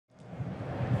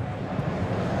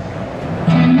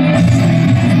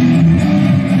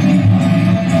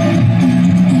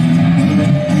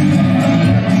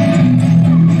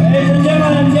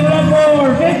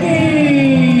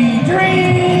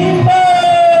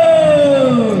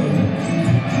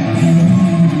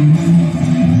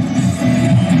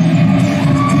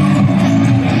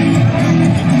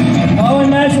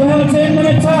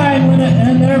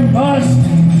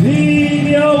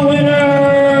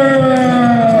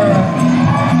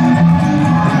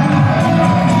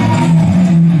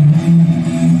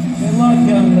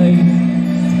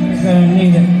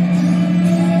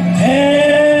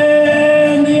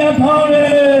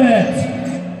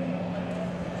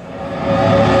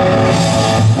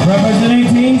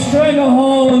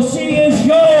Stranglehold, she is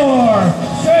your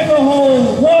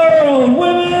Stranglehold World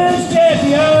Women's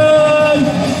Champion,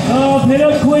 the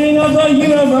Pinnacle Queen of the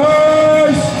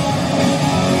Universe,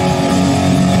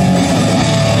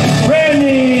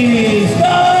 Brandy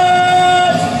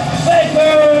Scotch Baker.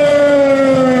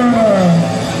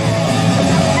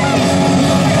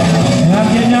 And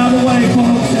I'm getting out of the way,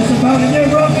 folks. It's about to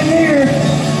get rough in here.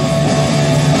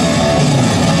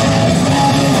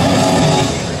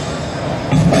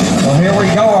 Well, here we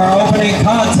go, our opening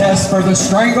contest for the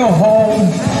Stranglehold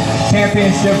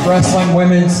Championship Wrestling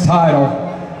Women's title.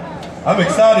 I'm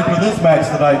excited for this match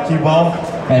tonight, Q-Ball.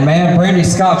 And man, Brandy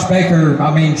Scotch Baker,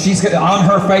 I mean, she's on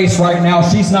her face right now.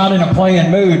 She's not in a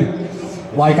playing mood.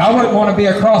 Like, I wouldn't want to be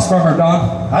across from her,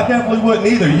 Don. I definitely wouldn't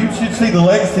either. You should see the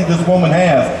legacy this woman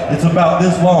has. It's about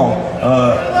this long.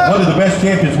 One of the best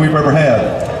champions we've ever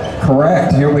had.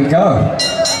 Correct, here we go.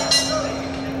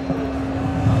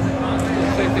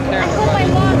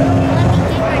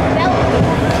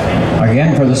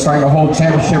 Again, for the Stranglehold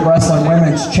Championship Wrestling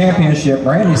Women's Championship,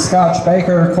 Brandy Scotch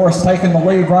Baker, of course, taking the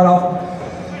lead right off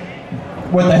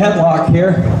with the headlock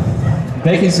here.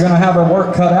 Vicky's going to have her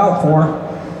work cut out for her.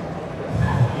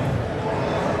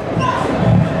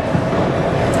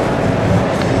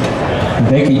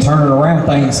 Vicky turning around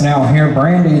things now here.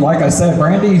 Brandy, like I said,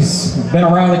 Brandy's been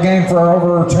around the game for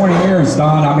over 20 years,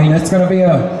 Don. I mean, it's going to be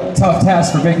a tough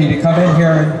task for Vicky to come in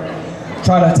here and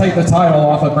try to take the title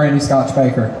off of Brandy Scotch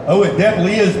Baker. Oh, it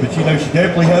definitely is, but you know, she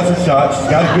definitely has her shot. She's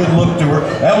got a good look to her.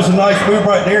 That was a nice move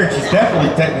right there, and she's definitely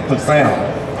technically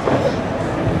sound.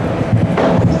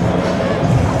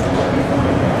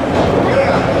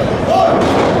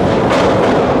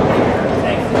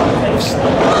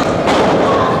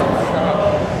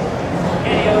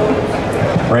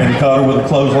 Brandy caught her with a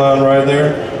clothesline right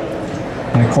there.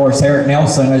 And of course, Eric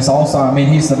Nelson is also, I mean,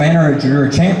 he's the manager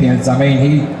of champions. I mean,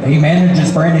 he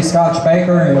manages Brandy Scotch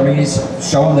Baker, and I mean, he's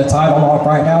showing the title off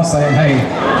right now, saying, hey,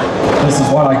 this is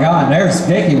what I got. And there's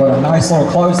Vicky with a nice little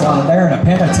clothesline there and a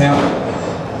pin attempt.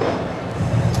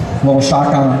 A little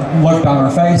shock look on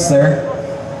her face there.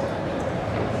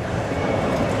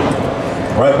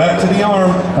 Right back to the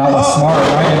arm. That was smart,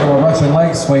 right into a Russian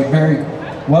leg sweep. Very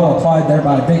well applied there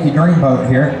by Vicky Dreamboat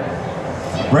here.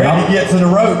 Brandy gets in the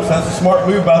ropes. That's a smart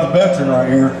move by the veteran right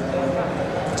here.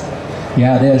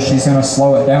 Yeah, it is. She's going to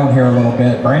slow it down here a little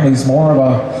bit. Brandy's more of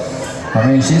a, I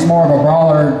mean, she's more of a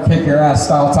brawler, kick your ass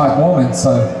style type woman.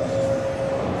 So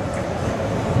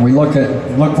we look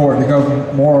for it to go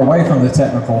more away from the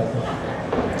technical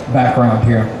background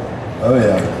here. Oh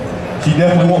yeah. She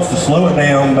definitely wants to slow it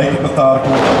down, make it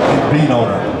methodical, and beat on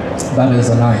her. That is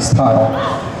a nice title.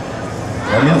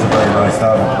 That is a very nice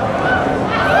title.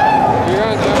 If you're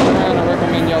gonna jump around, I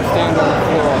recommend y'all stand on the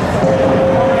floor.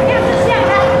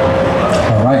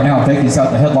 Right now, Vicky's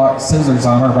got the headlock scissors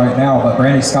on her right now, but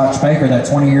Brandy Scotch Baker, that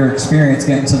 20-year experience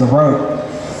getting to the rope,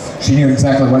 she knew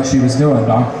exactly what she was doing,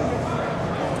 Don.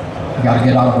 You got to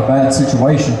get out of a bad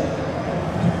situation.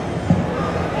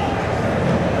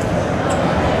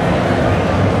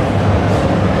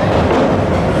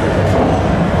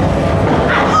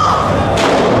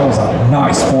 That was a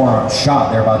nice forearm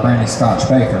shot there by Brandy Scotch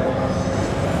Baker.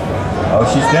 Oh,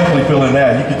 she's definitely feeling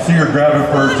that. You can see her grabbing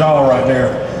for her jaw right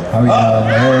there. Oh yeah,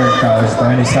 there it goes.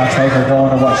 Brandy Scotch Baker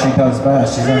going to what she does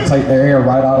best. She's going to take the air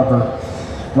right out of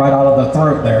the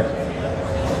throat there.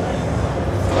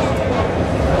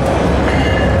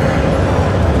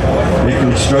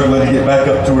 Vicky's struggling to get back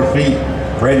up to her feet.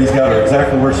 Brandy's got her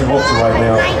exactly where she wants her right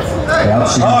now. Yeah,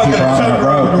 she's going to keep her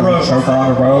on the rope. Choke her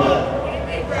on the rope.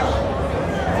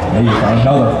 There you go.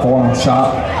 Another forearm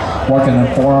shot. Working the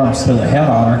forearms to the head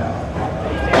on her.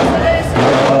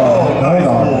 Nice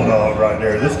bulldog right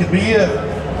there. This could be it.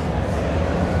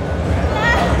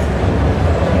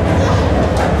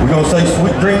 We're going to say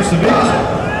sweet dreams to Vicky.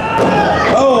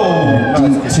 Oh!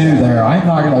 Nice two there. I'm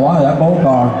not going to lie, that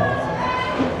bulldog.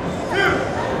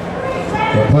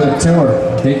 They put it to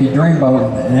her. Vicky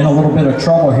Dreamboat in a little bit of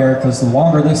trouble here because the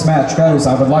longer this match goes,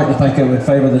 I would like to think it would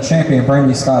favor the champion,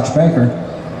 Brandy Scotch Baker.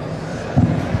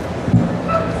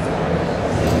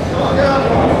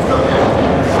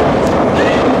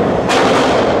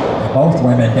 Both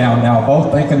women down now,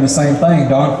 both thinking the same thing,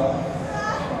 Don.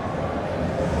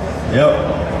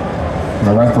 Yep.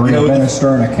 The referee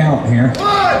administering a count here.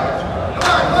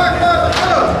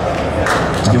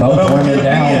 Both women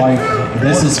down, like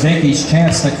this is Vicky's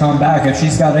chance to come back. If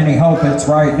she's got any hope, it's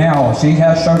right now. She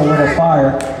has shown a little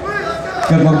fire.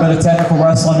 Good little bit of technical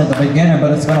wrestling at the beginning,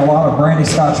 but it's been a lot of Brandy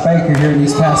Scotch Baker here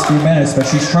these past few minutes, but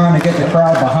she's trying to get the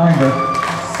crowd behind her.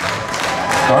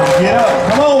 Start to get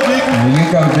up. Come on, Vicky. There you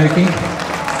go, Vicky.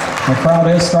 The crowd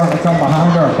is starting to come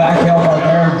behind her. A back elbow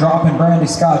there, dropping Brandy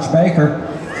Scotch Baker.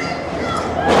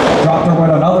 Dropped her with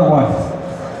another one.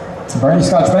 Brandy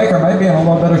Scotch Baker may be in a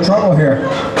little bit of trouble here.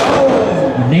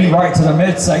 A knee right to the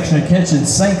midsection of kitchen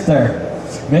sink there.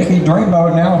 Vicky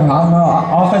Dreamboat now on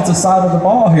the offensive side of the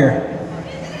ball here.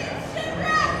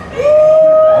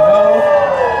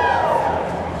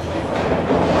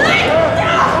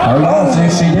 Oh,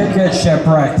 she did get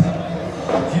shipwrecked.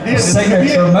 A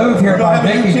signature move here by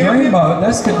Vicky Dreamboat.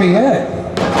 This could be it.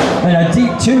 And a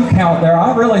deep 2 count there.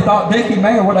 I really thought Vicky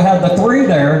Mayer would have had the 3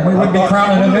 there and we would be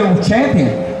crowning a new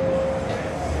champion.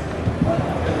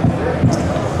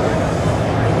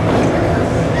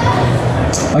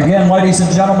 Again, ladies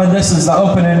and gentlemen, this is the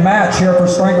opening match here for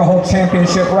Stranglehold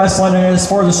Championship Wrestling, and it is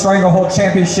for the Stranglehold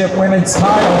Championship Women's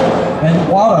title. And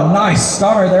what a nice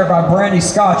stunner there by Brandy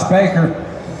Scotch Baker.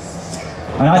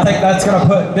 And I think that's going to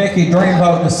put Vicky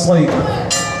Dreamboat to sleep.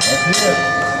 That's it.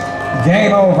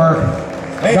 Game over.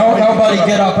 Don't nobody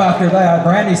get up after that.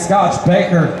 Brandy Scotch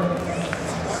Baker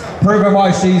proving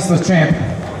why she's the champion.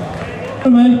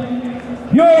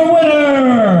 Your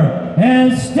winner,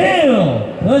 and still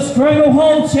the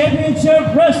Stranglehold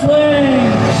Championship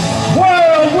Wrestling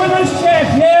World Women's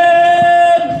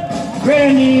Champion,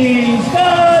 Brandy